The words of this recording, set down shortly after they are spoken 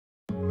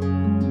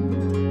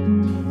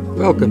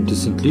Welcome to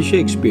St Lucia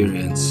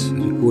Experience,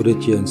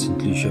 recorded here in St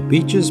Lucia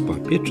Beaches by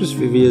Petrus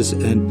Vivius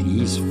and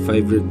his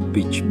favorite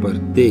beach,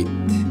 Pardette.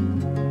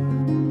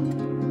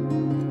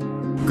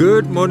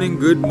 Good morning,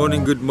 good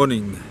morning, good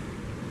morning.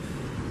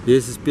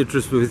 This is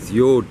Petrus with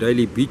your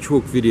daily beach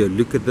walk video.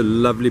 Look at the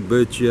lovely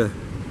birds here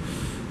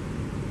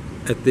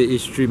at the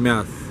estuary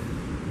mouth.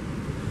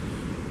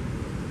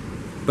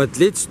 But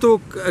let's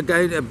talk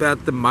again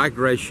about the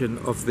migration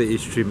of the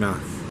estuary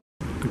mouth.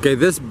 Okay,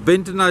 this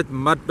bentonite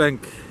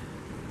mudbank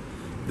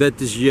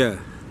that is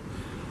here,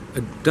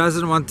 it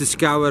doesn't want to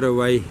scour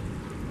away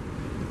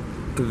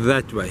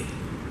that way.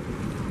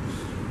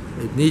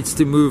 It needs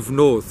to move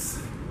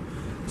north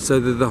so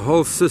that the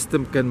whole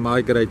system can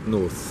migrate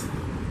north.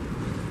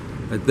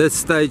 At this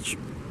stage,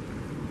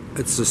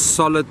 it's a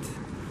solid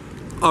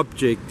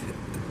object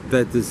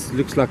that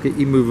looks like an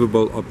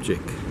immovable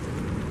object.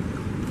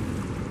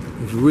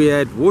 If we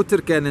had water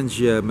cannons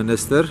here,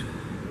 Minister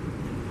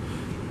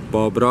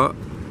Barbara,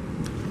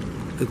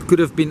 it could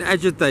have been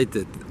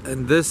agitated,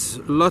 and this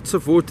lots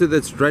of water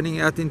that's draining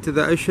out into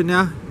the ocean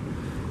now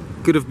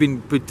could have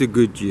been put to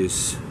good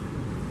use.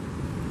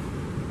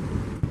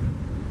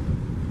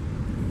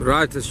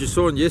 Right, as you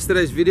saw in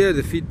yesterday's video,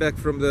 the feedback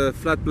from the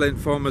floodplain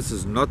farmers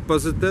is not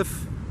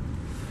positive.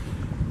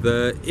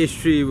 The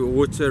estuary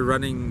water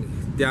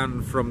running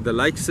down from the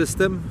lake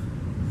system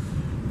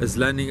is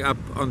landing up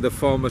on the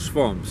farmers'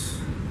 farms.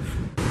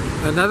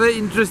 Another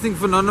interesting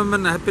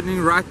phenomenon happening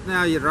right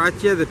now, right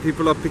here, the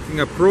people are picking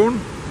up prawn.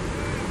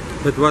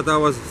 But what I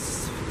was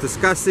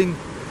discussing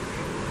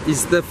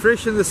is the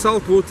fresh and the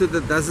salt water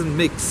that doesn't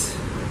mix.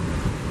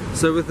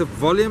 So with the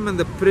volume and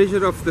the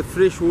pressure of the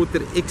fresh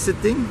water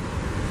exiting,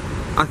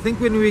 I think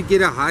when we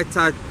get a high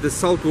tide, the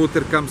salt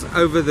water comes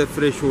over the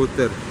fresh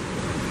water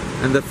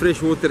and the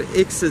fresh water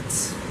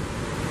exits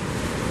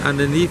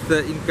underneath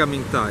the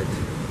incoming tide.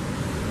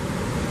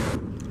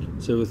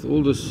 So with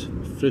all this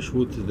fresh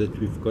water that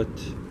we've got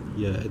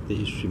here at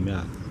the estuary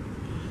mouth,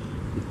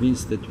 it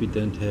means that we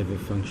don't have a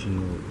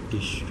functional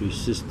estuary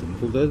system.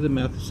 Although the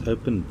mouth is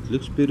open, it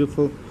looks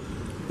beautiful,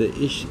 the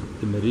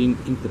marine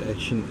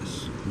interaction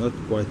is not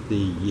quite there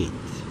yet.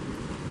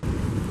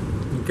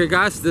 Okay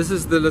guys, this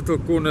is the little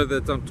corner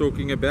that I'm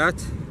talking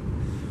about,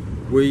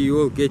 where you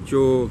will get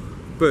your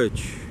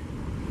perch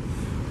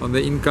on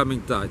the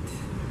incoming tide.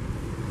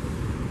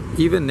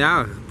 Even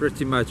now,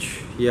 pretty much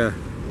here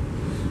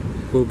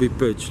will be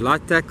perch.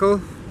 Light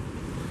tackle,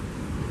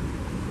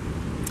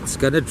 it's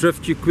going to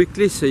drift you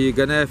quickly, so you're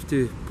going to have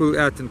to pull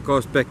out and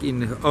cast back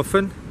in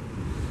often.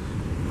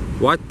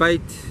 White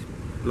bait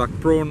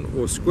like prawn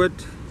or squid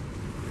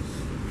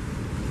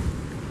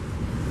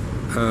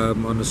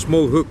on a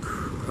small hook,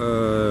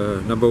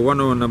 number 1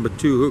 or number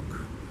 2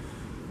 hook.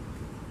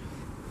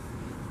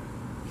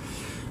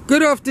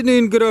 Good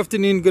afternoon, good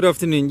afternoon, good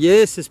afternoon.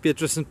 Yes, it's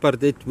Petrus and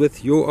Pardette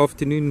with your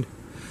afternoon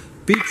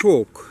beach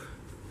walk.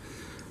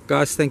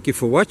 Guys, thank you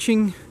for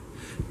watching.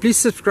 Please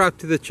subscribe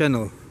to the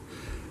channel.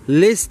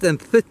 Less than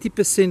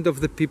 30% of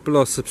the people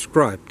are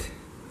subscribed,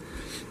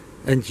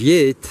 and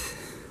yet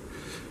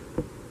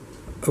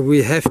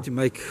we have to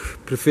make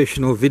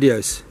professional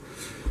videos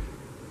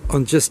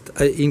on just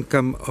an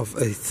income of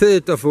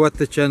 1/3 of what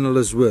the channel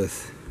is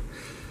worth.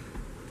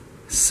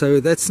 So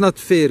that's not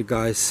fair,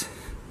 guys.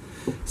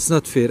 It's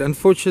not fair.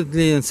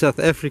 Unfortunately, in South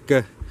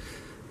Africa,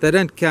 they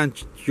don't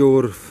count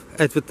your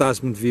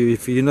advertisement view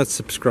if you're not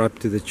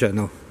subscribed to the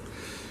channel.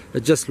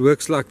 It just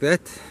works like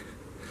that.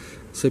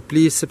 So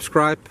please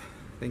subscribe.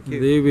 Thank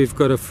you. There we've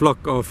got a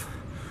flock of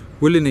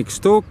woolly-neck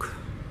stork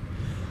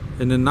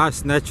in a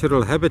nice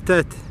natural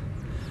habitat,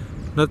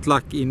 not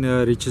like in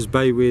Richards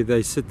Bay where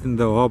they sit in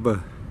the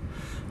harbour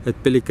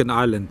at Pelican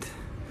Island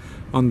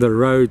on the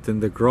road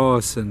and the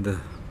grass and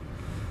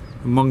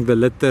among the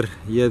litter.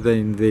 Here they're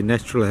in their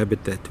natural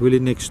habitat.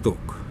 Woolly-neck stork.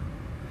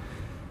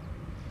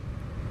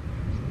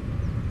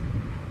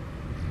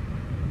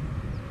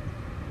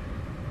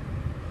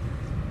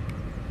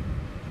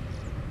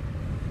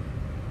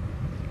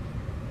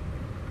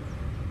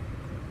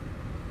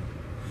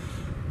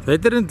 They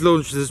didn't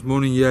launch this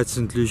morning here at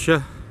St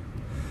Lucia.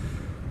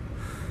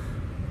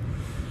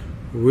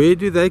 Where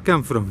do they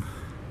come from?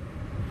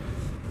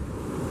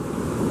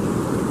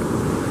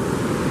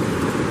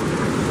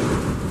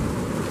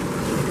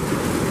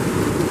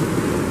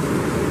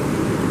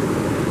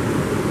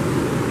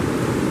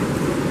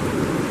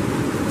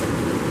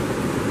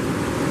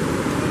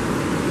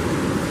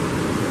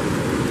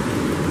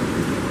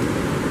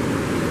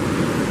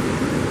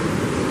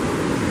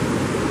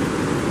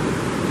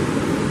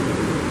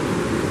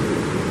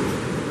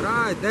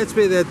 That's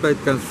where that boat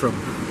comes from.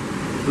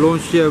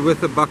 Launched here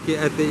with a bucket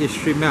at the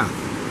estuary mouth,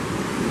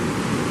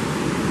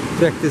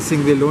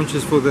 practicing their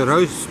launches for the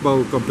Rose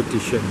Bowl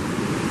competition.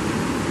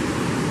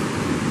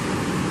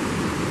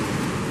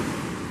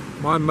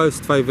 My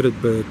most favorite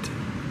bird,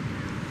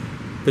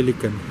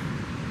 pelican,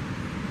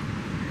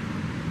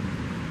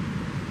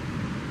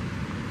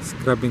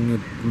 scrubbing the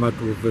mud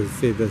with her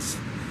feathers,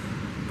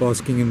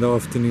 basking in the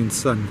afternoon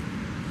sun.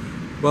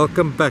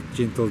 Welcome back,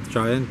 gentle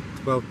giant.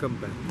 Welcome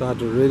back.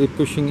 Tide already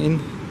pushing in.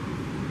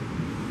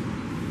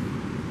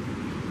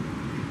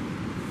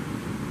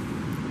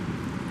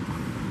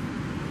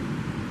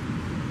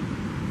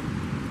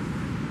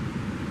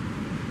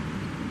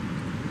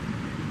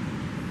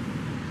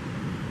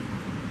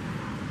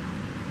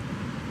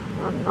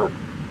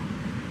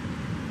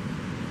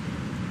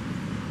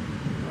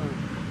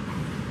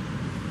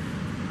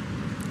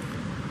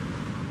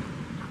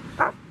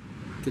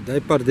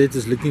 Today Pardette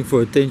is looking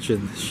for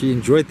attention. She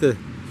enjoyed the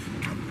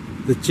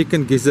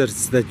chicken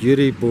gizzards that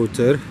Yuri bought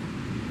her.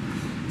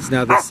 It's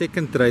now the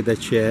second tray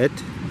that she had.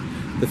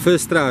 The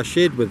first tray I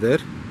shared with her,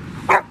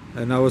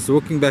 and I was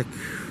walking back.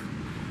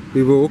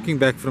 We were walking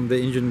back from the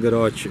engine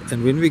garage,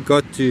 and when we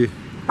got to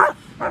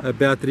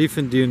about Reef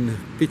and Dune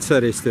pizza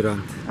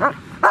restaurant,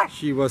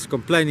 she was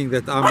complaining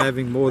that I'm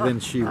having more than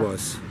she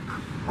was,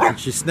 and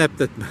she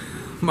snapped at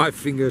my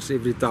fingers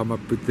every time I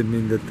put them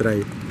in the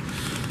tray.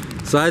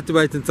 So I had to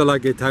wait until I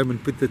get home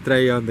and put the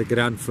tray on the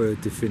ground for her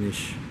to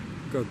finish.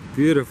 Got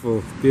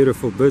beautiful,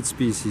 beautiful bird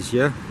species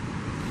here.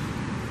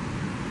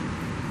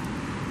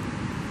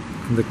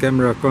 On the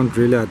camera I can't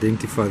really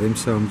identify them,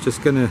 so I'm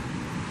just gonna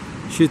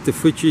shoot the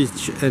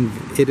footage and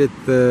edit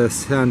the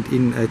sound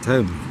in at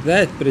home.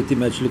 That pretty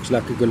much looks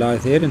like a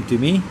Goliath heron to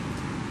me.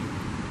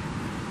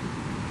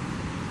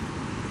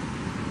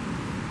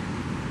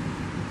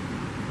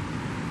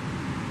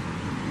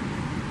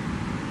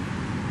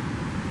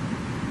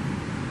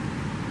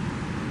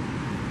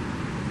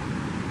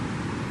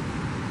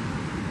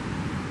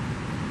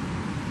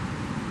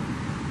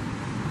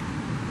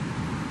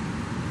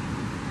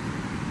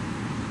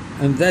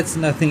 And that's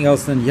nothing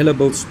else than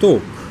yellow-billed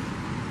stork.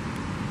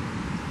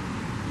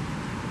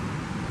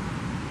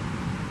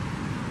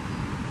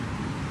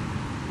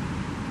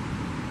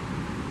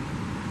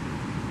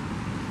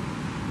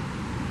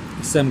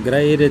 Some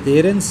grey-headed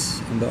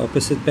herons on the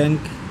opposite bank.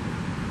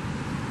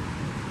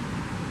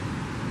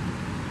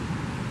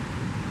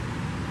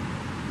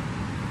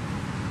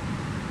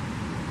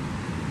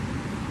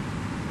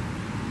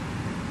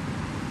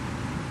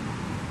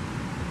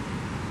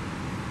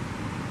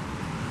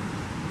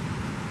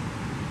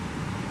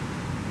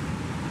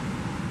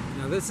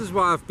 This is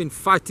why I've been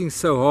fighting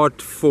so hard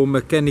for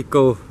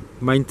mechanical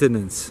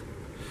maintenance.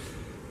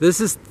 This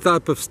is the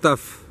type of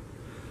stuff,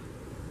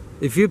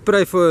 if you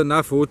pray for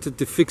enough water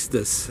to fix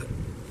this,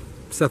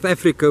 South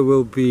Africa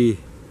will be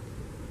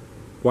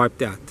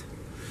wiped out.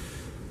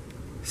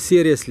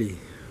 Seriously.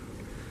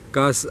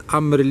 Guys,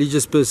 I'm a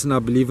religious person, I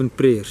believe in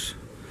prayers.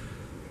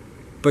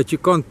 But you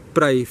can't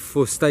pray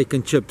for steak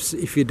and chips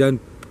if you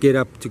don't get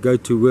up to go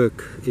to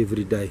work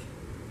every day.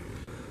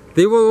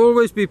 There will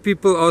always be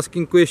people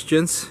asking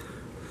questions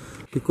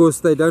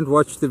because they don't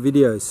watch the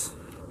videos.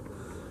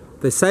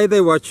 They say they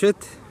watch it,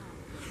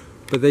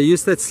 but they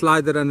use that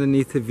slider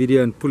underneath the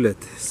video and pull it.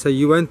 So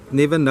you won't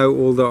never know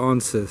all the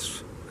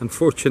answers,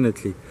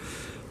 unfortunately.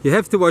 You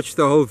have to watch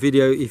the whole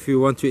video if you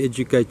want to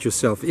educate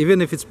yourself,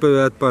 even if it's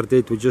about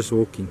Pardette or just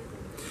walking.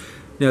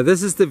 Now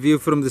this is the view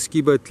from the ski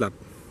boat club.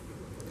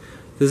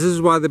 This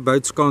is why the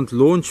boats can't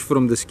launch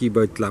from the ski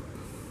boat club.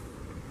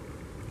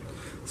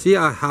 See,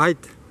 I hide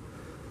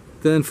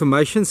the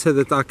information so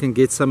that I can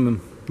get some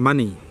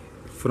money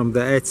from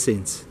the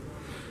AdSense.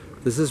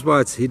 This is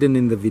why it's hidden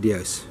in the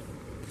videos.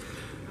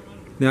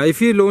 Now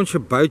if you launch a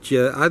boat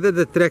here, either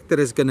the tractor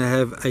is going to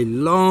have a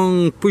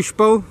long push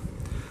pole,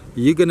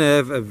 you're going to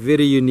have a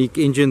very unique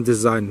engine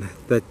design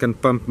that can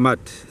pump mud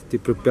to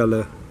propel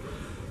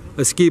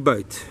a ski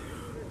boat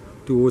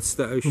towards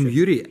the ocean.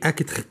 Yuri, ek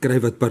het gekry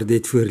wat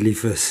Pardette voor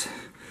lief is.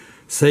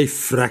 Sy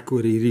vrek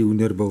oor hierdie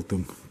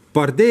hoenderbiltong.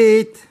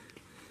 Pardette!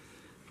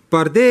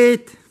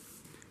 Pardette!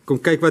 Kom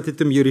kyk wat het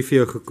Yuri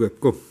vir jou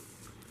gekoop, kom.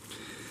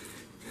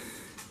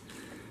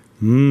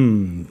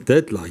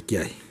 Dit like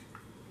jy.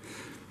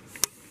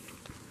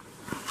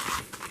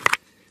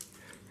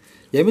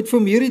 Jy moet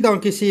vir Yuri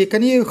dankie sê, jy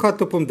kan nie jou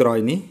gat op hom draai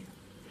nie.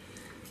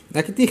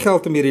 Ek het nie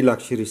geld om hierdie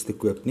luxuries te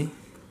koop nie.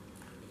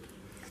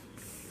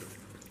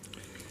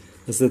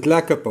 Is dit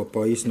lekker,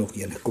 papa? Hier is nog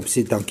een. Kom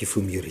sê dankie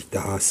vir Yuri.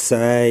 Daar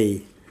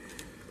sy.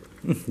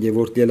 Jy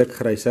word lelik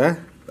grys, hè?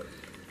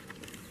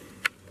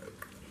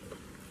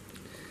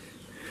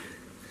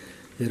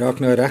 Jy raak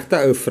nou 'n regte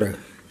ou vrou.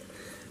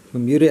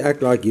 Yuri,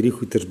 ek like hierdie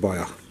goeders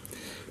baie.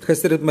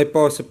 Gister het my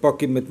pa se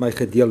pakkie met my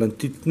gedeel en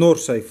toe knor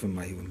sy vir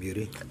my,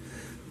 Yuri.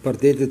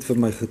 Pardette het vir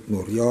my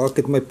geknor. Ja, ek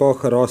het my pa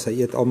geraas,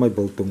 hy eet al my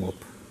biltong op.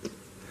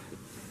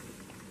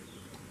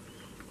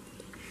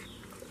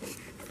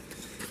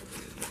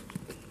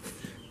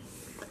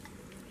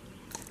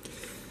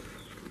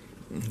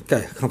 Ok,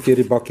 ek gaan vir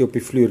die bakkie op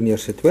die vloer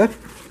neersit, hoor.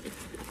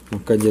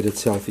 Dan kan jy dit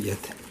self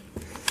eet.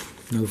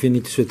 Nou hoef jy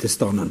nie so te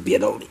staan en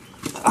bedel nie.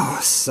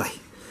 Sy.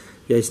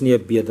 Jy is nie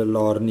 'n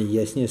bedelaar nie,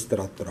 jy is nie 'n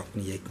straattrap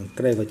nie, jy kan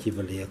kry wat jy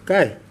wil hê,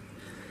 okay?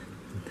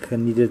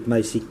 Geniet dit,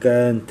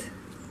 meisiekind.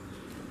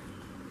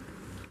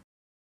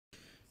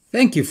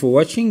 Thank you for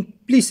watching.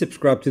 Please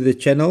subscribe to the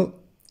channel.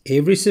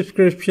 Every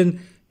subscription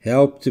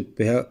helps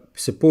to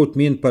support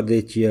me and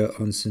Pardette here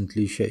on St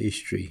Lucia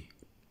Estuary.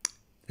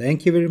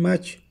 Thank you very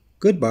much.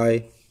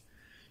 Goodbye.